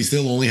doesn't. Because we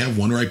still only have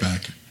one right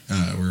back.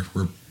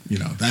 We're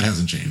that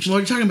hasn't changed. What are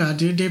you talking about,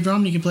 dude? Dave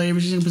Romney can play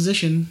every single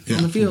position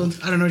on the field.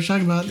 I don't know what you're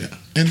talking about. Yeah,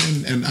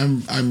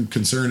 and I'm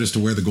concerned as to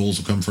where the goals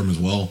will come from as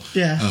well.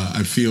 Yeah.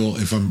 I feel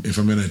if I'm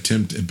going to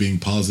attempt at being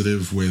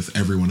positive with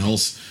everyone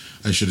else,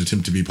 I should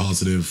attempt to be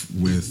positive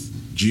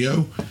with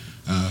Gio.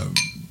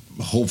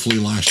 Hopefully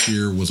last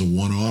year was a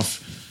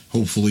one-off.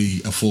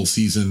 Hopefully a full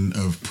season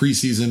of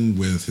preseason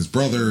with his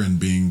brother and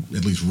being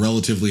at least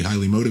relatively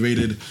highly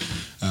motivated,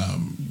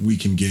 we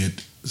can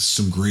get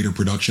some greater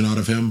production out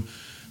of him.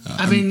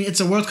 I mean,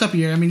 it's a World Cup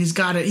year. I mean, he's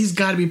got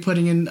to be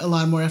putting in a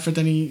lot more effort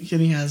than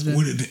he has been.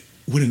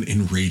 What an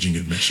enraging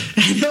admission.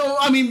 No,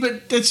 I mean,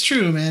 but it's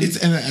true, man.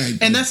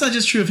 And that's not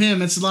just true of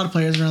him. It's a lot of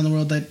players around the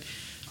world that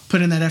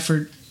put in that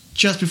effort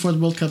just before the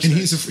World Cup. And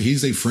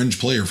he's a fringe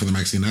player for the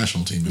Mexican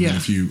national team. I mean,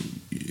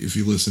 if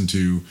you listen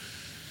to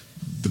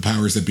the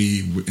powers that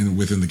be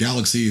within the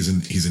Galaxy,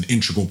 he's an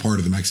integral part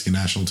of the Mexican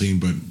national team,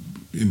 but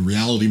in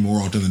reality,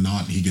 more often than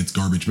not, he gets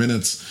garbage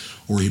minutes,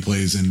 or he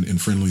plays in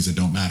friendlies that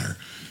don't matter.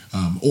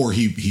 Or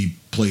he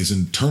plays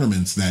in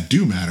tournaments that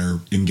do matter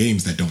in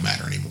games that don't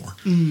matter anymore.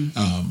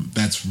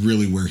 That's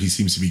really where he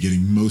seems to be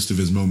getting most of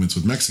his moments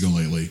with Mexico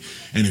lately.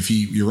 And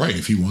you're right,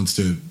 if he wants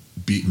to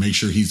make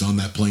sure he's on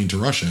that plane to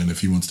Russia, and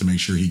if he wants to make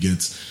sure he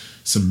gets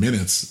some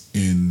minutes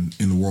in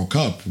the World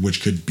Cup,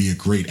 which could be a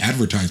great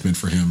advertisement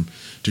for him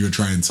to go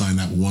try and sign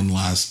that one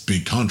last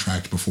big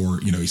contract before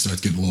he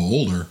starts getting a little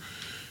older,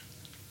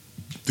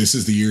 this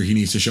is the year he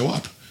needs to show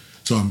up.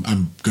 So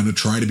I'm going to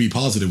try to be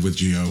positive with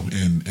Gio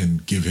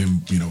and give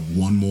him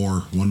one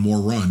more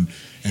run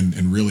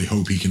and really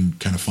hope he can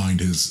kind of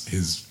find his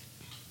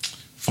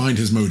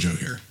mojo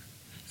here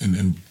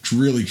and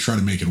really try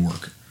to make it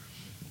work.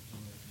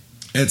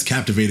 Ed's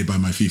captivated by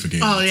my FIFA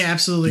game. Oh yeah,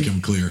 absolutely.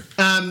 Become clear.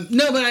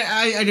 No, but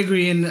I'd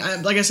agree, and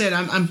like I said,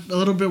 I'm a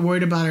little bit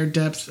worried about our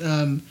depth.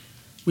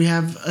 We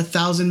have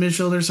 1,000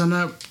 midfielders, so I'm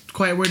not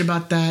quite worried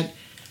about that.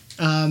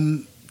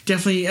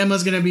 Definitely,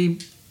 Emma's going to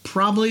be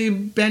probably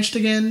benched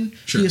again,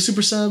 be a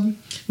super sub,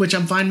 which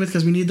I'm fine with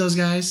because we need those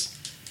guys.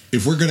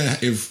 If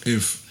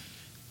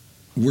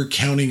we're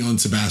counting on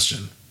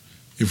Sebastian,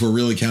 if we're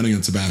really counting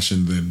on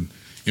Sebastian, then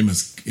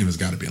Emma's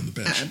got to be on the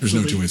bench. Absolutely. There's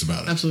no two ways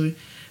about it. Absolutely.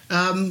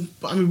 I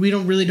mean, we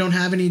don't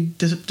have any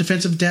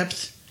defensive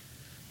depth.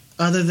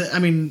 Other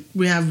than,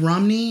 we have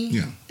Romney,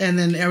 and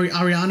then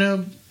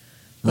Ariano.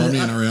 Romney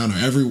and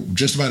Ariano.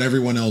 Just about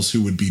everyone else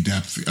who would be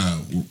depth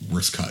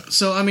was cut.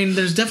 So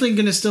there's definitely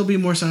going to still be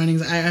more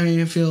signings.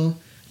 I feel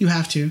you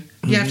have to.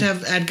 You have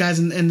to add guys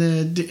in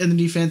the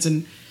defense,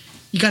 and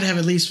you got to have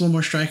at least one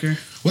more striker.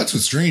 Well, that's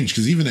what's strange,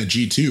 because even at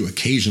G2,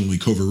 occasionally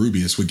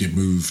Covarrubias would get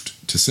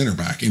moved to center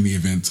back in the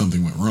event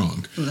something went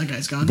wrong. Oh, that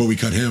guy's gone. But we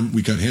cut him.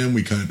 We cut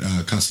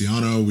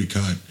Castellano. We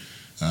cut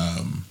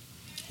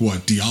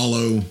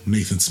Diallo,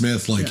 Nathan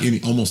Smith,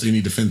 almost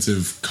any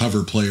defensive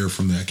cover player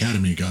from the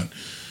academy got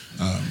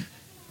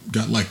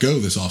let go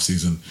this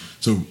offseason.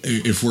 So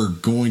if we're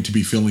going to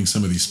be filling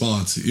some of these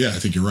spots, I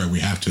think you're right. We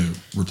have to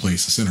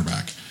replace the center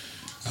back.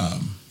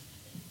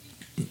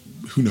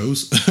 Who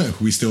knows?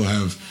 We still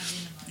have,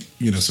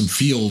 some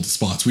field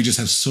spots. We just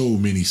have so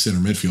many center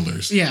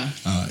midfielders. Yeah.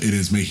 It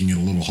is making it a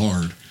little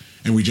hard.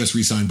 And we just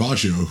re-signed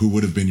Baggio, who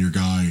would have been your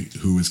guy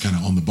who is kind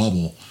of on the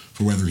bubble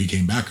for whether he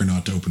came back or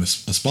not to open a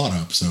spot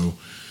up. So,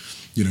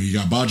 you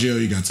got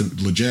Baggio, you got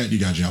Leggett, you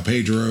got João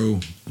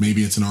Pedro.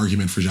 Maybe it's an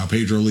argument for João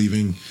Pedro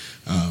leaving.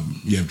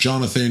 You have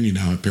Jonathan. You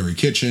now have Perry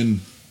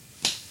Kitchen.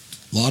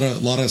 A lot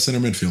of center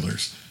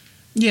midfielders.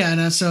 Yeah, and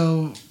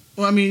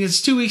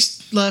it's 2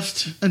 weeks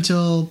left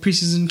until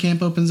preseason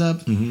camp opens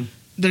up. Mm-hmm.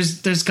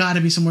 There's got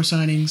to be some more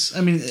signings.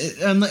 I mean,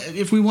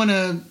 if we want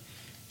to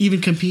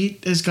even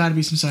compete, there's got to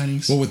be some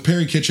signings. Well, with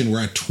Perry Kitchen,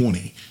 we're at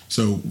 20.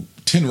 So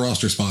 10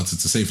 roster spots,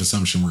 it's a safe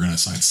assumption we're going to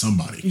sign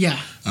somebody. Yeah.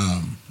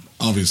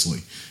 Obviously.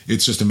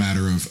 It's just a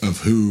matter of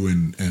who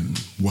and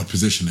what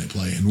position they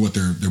play and what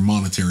their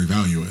monetary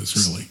value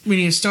is, really. We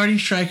need a starting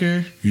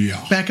striker.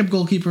 Yeah. Backup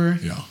goalkeeper.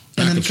 Yeah.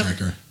 Backup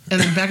striker.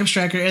 And then backup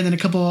striker, and then a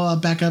couple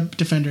backup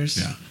defenders.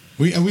 Yeah.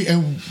 We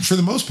for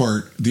the most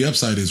part, the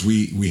upside is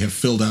we have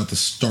filled out the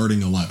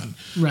starting 11,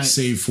 right?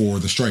 Save for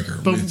the striker.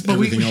 But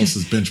everything else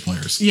is bench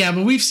players. Yeah,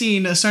 but we've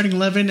seen a starting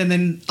 11, and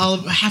then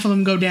half of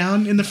them go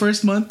down in the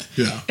first month.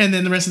 Yeah, and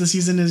then the rest of the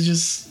season is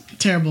just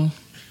terrible.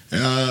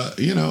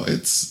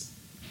 It's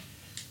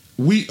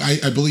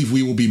I believe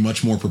we will be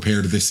much more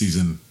prepared this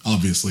season,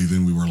 obviously,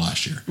 than we were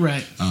last year.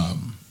 Right.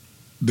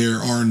 There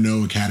are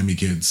no academy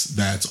kids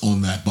that's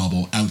on that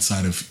bubble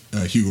outside of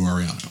Hugo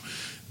Ariano.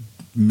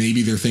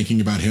 Maybe they're thinking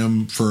about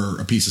him for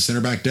a piece of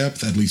center back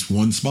depth, at least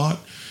one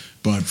spot.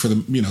 But for the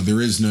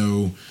there is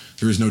no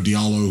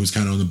Diallo who's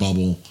kind of on the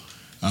bubble.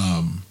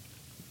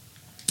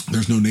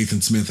 There's no Nathan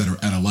Smith at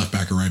a left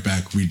back or right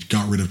back. We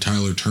got rid of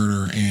Tyler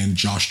Turner and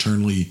Josh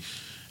Turnley.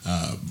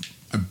 I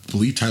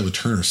believe Tyler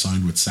Turner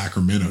signed with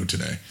Sacramento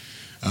today.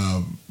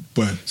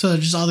 But so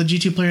just all the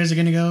G2 players are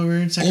going to go over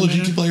in Sacramento? All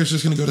the G2 players are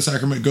just going to go to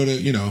Sacramento. Go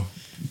to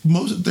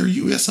most they're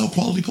USL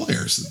quality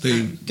players.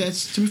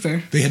 That's to be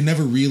fair. They had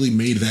never really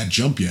made that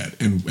jump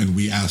yet, and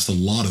we asked a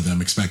lot of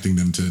them, expecting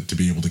them to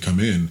be able to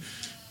come in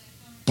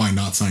by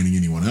not signing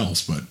anyone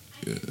else. But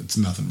it's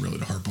nothing really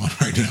to harp on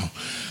right now.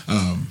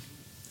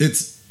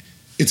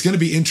 It's going to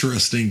be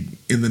interesting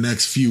in the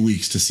next few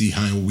weeks to see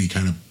how we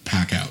kind of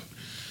pack out,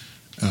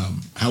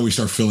 how we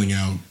start filling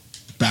out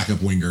backup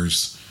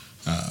wingers,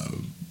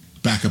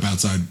 backup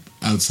outside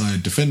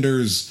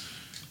defenders.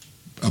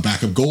 A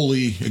backup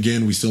goalie,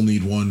 again, we still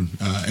need one.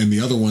 And the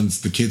other ones,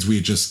 the kids we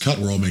had just cut,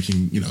 were all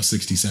making,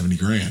 60, 70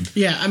 grand.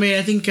 Yeah, I mean,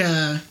 I think,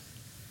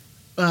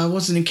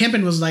 what's his name?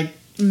 Kempen was like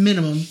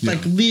minimum,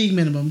 like league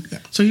minimum.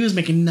 Yeah. So he was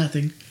making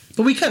nothing.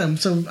 But we cut him.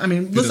 So, I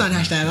mean, let's not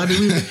hash that. I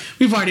mean,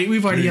 we've already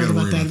yelled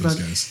about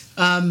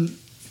that.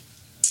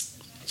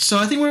 So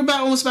I think we're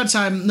almost about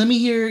time. Let me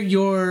hear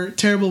your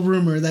terrible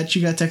rumor that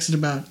you got texted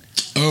about.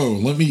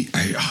 Oh,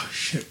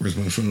 shit, where's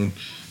my phone?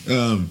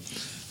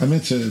 I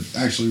meant to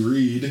actually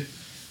read.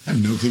 I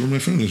have no clue where my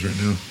phone is right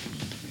now.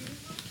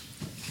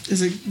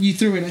 Is it you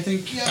threw it? I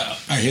think. Yeah.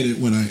 I hit it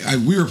when I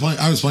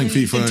was playing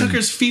FIFA. And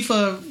Tucker's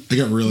FIFA. I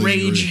got really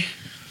rage.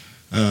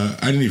 I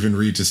didn't even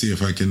read to see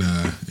if I can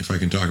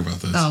talk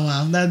about this. Oh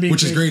wow, that'd be.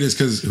 Which is great, is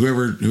because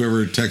whoever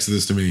texted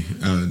this to me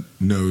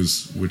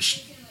knows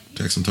which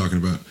text I'm talking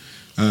about.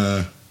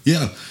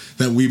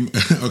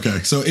 Okay,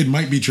 so it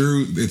might be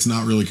true. It's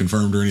not really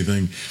confirmed or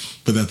anything,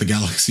 but that the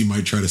Galaxy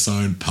might try to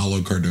sign Paulo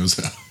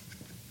Cardoso.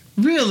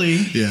 Really?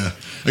 Yeah.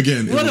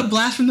 Again, what a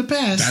blast from the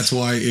past. That's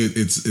why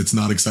it's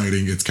not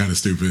exciting. It's kind of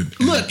stupid.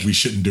 Look, we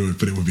shouldn't do it,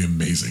 but it would be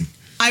amazing.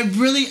 I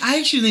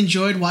actually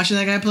enjoyed watching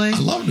that guy play. I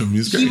loved him. He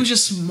was great. He was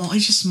just small.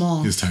 He's just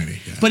small. He was tiny.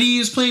 Yeah. But he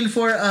was playing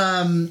for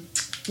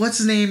what's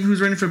his name?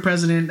 Who's running for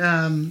president?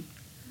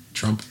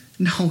 Trump.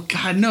 No,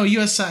 God, no. The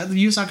U.S.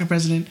 soccer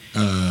president.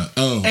 Eric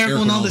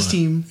Ronaldo's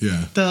team.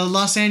 Yeah. The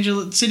Los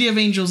Angeles City of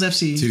Angels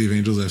FC. City of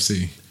Angels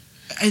FC.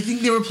 I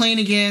think they were playing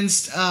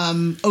against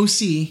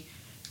OC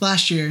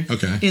last year.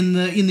 Okay. In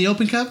the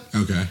Open Cup.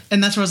 Okay.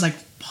 And that's where I was like,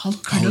 Paulo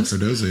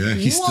Cardoso, yeah,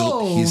 he's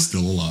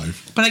still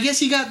alive. But I guess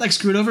he got like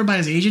screwed over by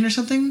his agent or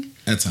something.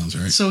 That sounds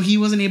right. So he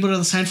wasn't able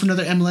to sign for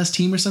another MLS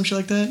team or some shit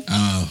like that.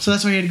 Oh. So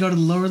that's why he had to go to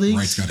the lower leagues.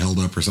 Rights got held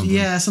up or something.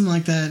 Yeah, something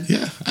like that.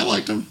 Yeah, I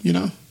liked him.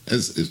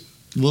 As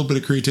a little bit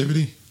of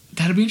creativity.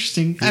 That'd be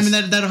interesting. I mean,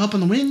 that'll help on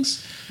the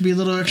wings. It'd be a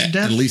little extra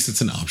depth. At least it's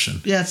an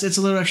option. Yeah, it's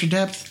a little extra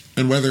depth.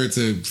 And whether it's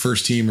a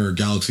first team or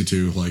Galaxy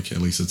 2, at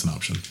least it's an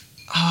option.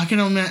 Oh,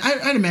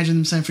 I'd imagine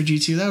them sign for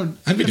G2. That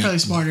would be probably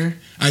smarter.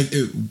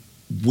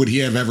 Would he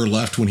have ever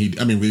left when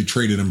we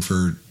traded him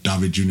for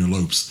David Junior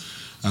Lopes.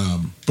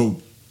 But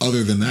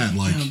other than that,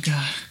 oh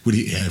God, would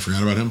he? I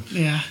forgot about him.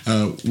 Yeah.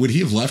 Would he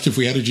have left if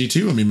we had a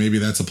G2? I mean, maybe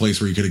that's a place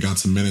where he could have got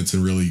some minutes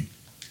and really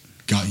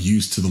got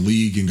used to the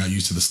league and got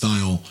used to the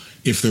style.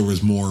 If there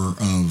was more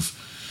of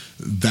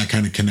that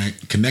kind of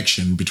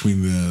connection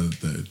between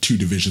the two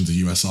divisions of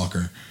U.S.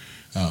 soccer.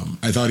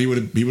 I thought he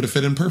would have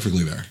fit in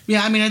perfectly there.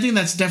 Yeah, I mean, I think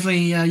that's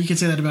definitely you can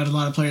say that about a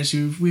lot of players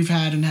who we've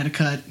had and had to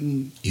cut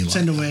and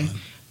send away. Allen.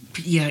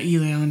 Yeah,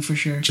 Eli Allen for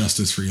sure.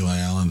 Justice for Eli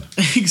Allen.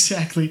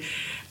 Exactly.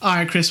 All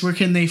right, Chris, where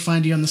can they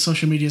find you on the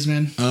social medias,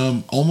 man?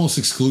 Almost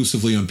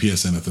exclusively on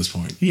PSN at this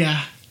point.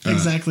 Yeah,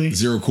 exactly.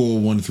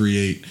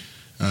 ZeroCool138.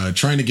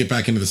 Trying to get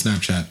back into the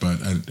Snapchat, but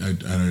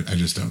I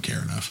just don't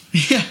care enough.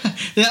 Yeah,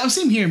 I'm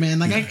same here, man.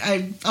 Like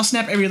I'll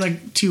snap every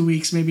like 2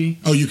 weeks, maybe.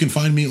 Oh, you can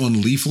find me on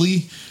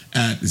Leafly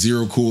at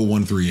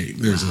ZeroCool138.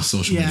 There's a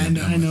social media.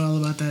 Yeah, I know all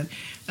about that.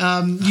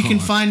 You can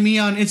find me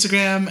on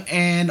Instagram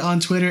and on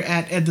Twitter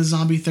at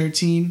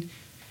EdTheZombie13.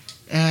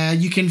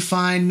 You can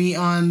find me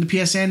on the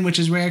PSN, which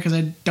is rare because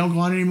I don't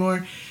go on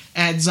anymore,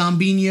 at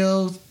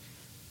Zombinho.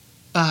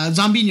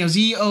 Zombinho,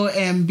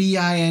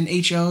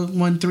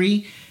 ZOMBINHO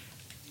 13.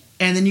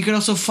 And then you can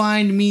also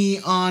find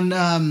me on,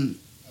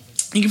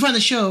 you can find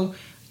the show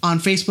on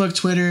Facebook,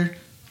 Twitter.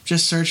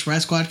 Just search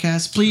Rat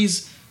Squadcast.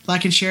 Please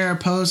like and share our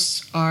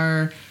posts,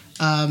 our,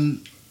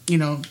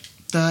 the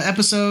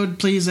episode.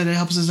 Please, that it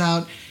helps us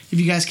out. If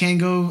you guys can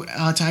go to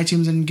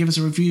iTunes and give us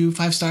a review,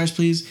 5 stars,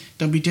 please.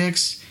 Don't be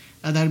dicks.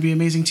 That would be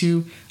amazing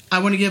too. I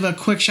want to give a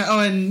quick shout. Oh,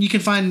 and you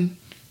can find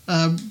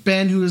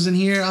Ben, who is in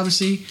here,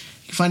 obviously. You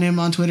can find him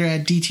on Twitter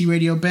at DT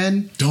Radio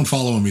Ben. Don't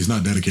follow him. He's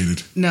not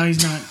dedicated. No,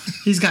 he's not.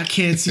 He's got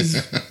kids.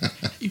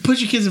 You put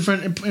your kids in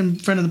front of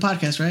the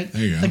podcast, right?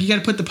 There you go. Like you got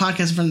to put the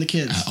podcast in front of the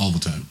kids all the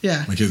time.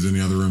 Yeah. My kids in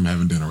the other room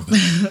having dinner with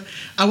them.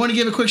 I want to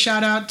give a quick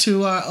shout out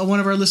to one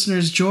of our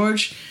listeners,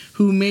 George,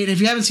 who made. If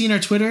you haven't seen our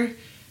Twitter,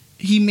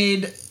 he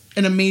made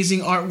an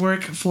amazing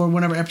artwork for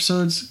one of our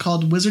episodes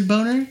called Wizard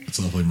Boner. It's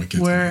lovely. My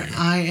kids. Where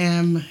I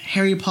am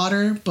Harry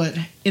Potter, but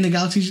in a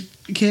Galaxy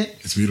kit.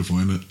 It's beautiful,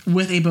 isn't it?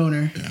 With a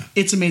boner. Yeah.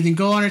 It's amazing.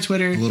 Go on our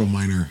Twitter. A little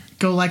minor.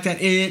 Go like that.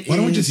 Why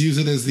don't we just use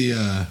it as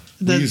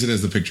we'll use it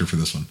as the picture for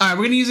this one? All right,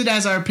 we're going to use it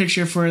as our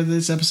picture for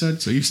this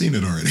episode. So you've seen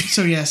it already.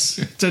 So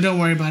yes. So don't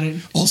worry about it.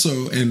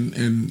 Also,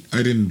 and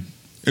I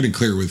didn't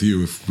clear with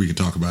you if we could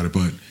talk about it,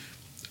 but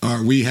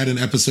we had an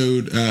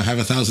episode have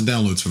 1,000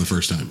 downloads for the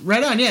first time.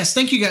 Right on. Yes.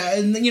 Thank you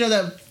guys. And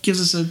that gives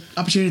us an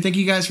opportunity. Thank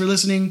you guys for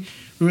listening.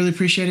 We really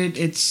appreciate it.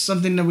 It's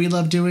something that we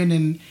love doing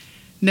and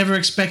never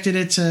expected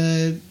it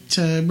to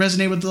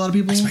resonate with a lot of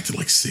people. I expected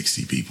like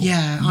 60 people.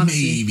 Yeah,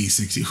 honestly. Maybe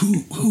 60.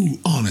 Who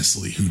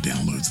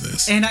downloads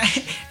this? And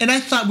I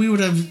thought we would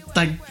have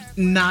like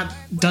not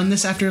done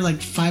this after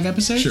like 5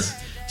 episodes. Sure.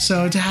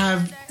 So to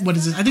have, what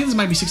is it? I think this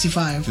might be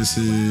 65. This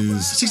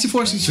is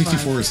 64, 65.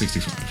 64 or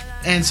 65.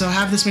 And so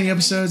have this many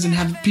episodes and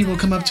have people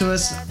come up to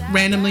us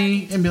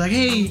randomly and be like,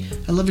 hey,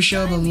 I love your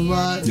show, blah, blah,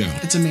 blah. Yeah.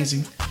 It's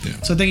amazing. Yeah.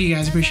 So thank you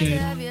guys. Appreciate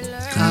it.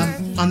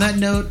 On that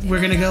note, we're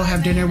going to go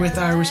have dinner with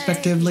our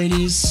respective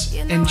ladies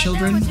and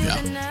children.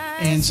 Yeah.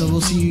 And so we'll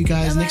see you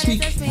guys next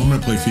week. I'm going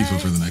to play FIFA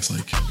for the next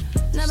 3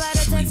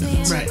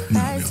 minutes. Right. All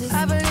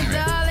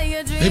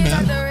right. Hey,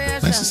 man.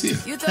 Nice to see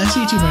you. Nice to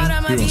see you too,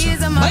 brother. Be well, sir.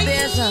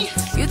 Bye.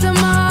 You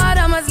tomorrow,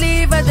 I must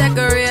leave a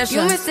decoration.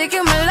 You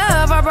mistaken my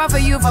love, I brought for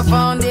you for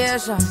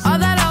foundation. All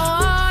that I want.